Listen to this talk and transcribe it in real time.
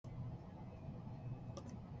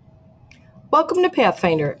Welcome to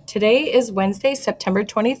Pathfinder. Today is Wednesday, September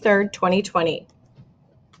 23rd, 2020.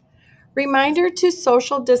 Reminder to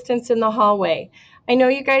social distance in the hallway. I know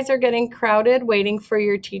you guys are getting crowded waiting for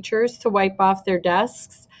your teachers to wipe off their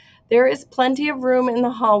desks. There is plenty of room in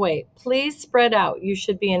the hallway. Please spread out. You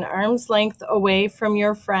should be an arm's length away from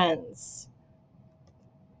your friends.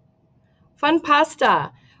 Fun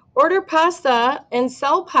pasta. Order pasta and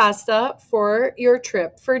sell pasta for your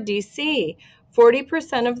trip for DC.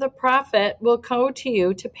 40% of the profit will go to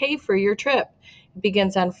you to pay for your trip. It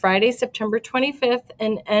begins on Friday, September 25th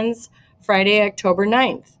and ends Friday, October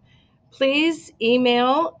 9th. Please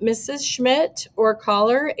email Mrs. Schmidt or call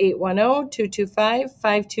her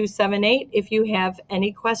 810-225-5278 if you have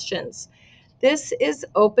any questions. This is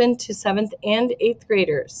open to 7th and 8th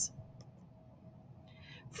graders.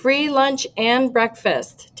 Free lunch and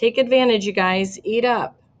breakfast. Take advantage, you guys. Eat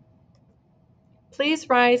up. Please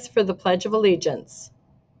rise for the Pledge of Allegiance.